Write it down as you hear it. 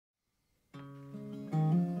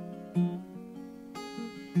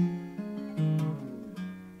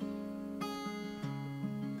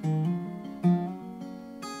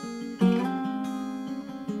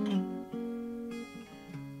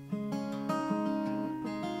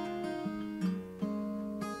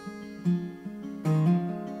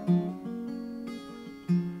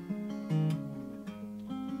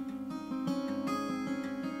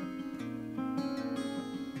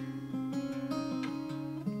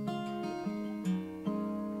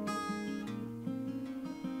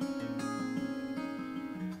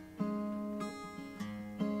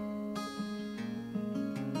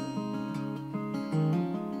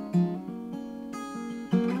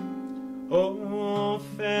Oh,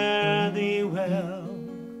 fare thee well,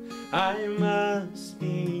 I must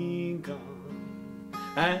be gone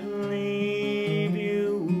and leave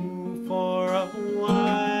you for a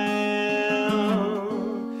while.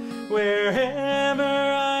 Wherever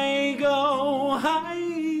I go,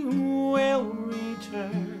 I will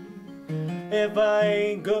return. If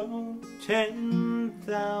I go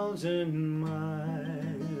 10,000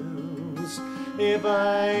 miles, if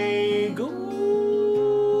I go,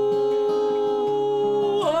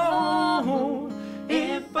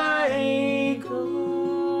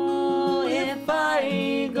 if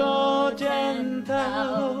I go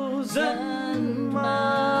 10,000 miles.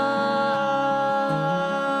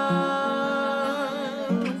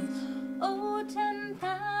 Oh,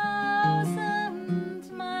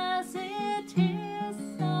 10,000 miles, it is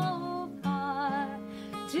so far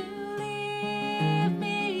to leave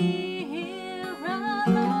me here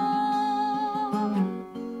alone,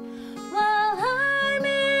 while I'm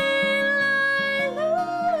in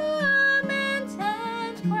lament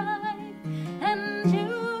and cry, and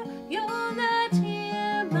you'll not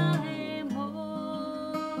hear my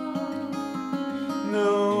moan.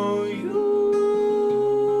 No, you'll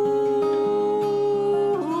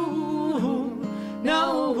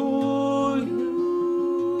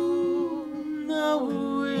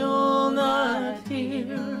not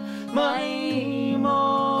hear my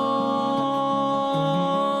moan.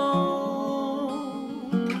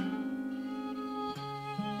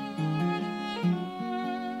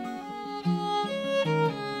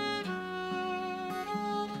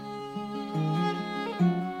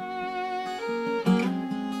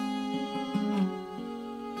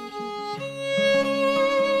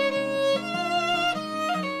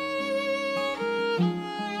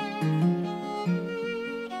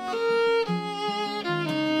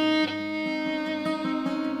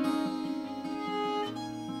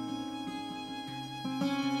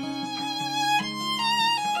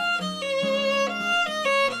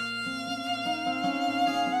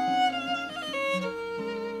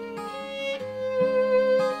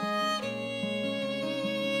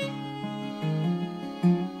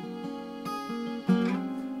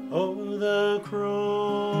 Oh, the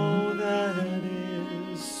crow that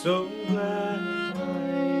is so black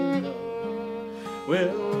I know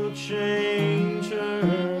will change her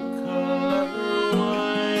color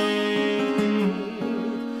white.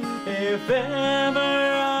 If ever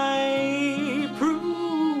I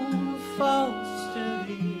prove false to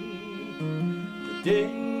thee, the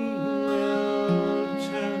day will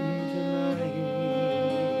turn to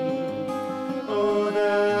night. Oh,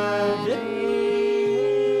 the day,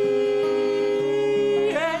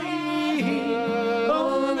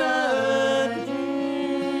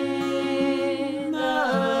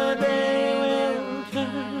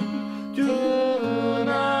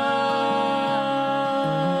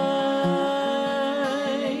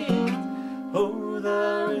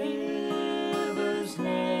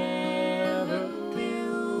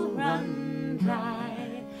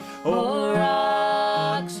 or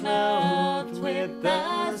rocks melt with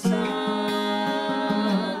the sun.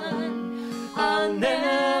 I'll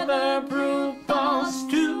never prove false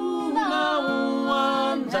to no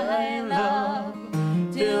one I love,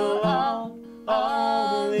 till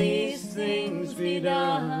all these things be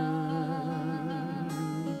done,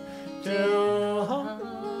 till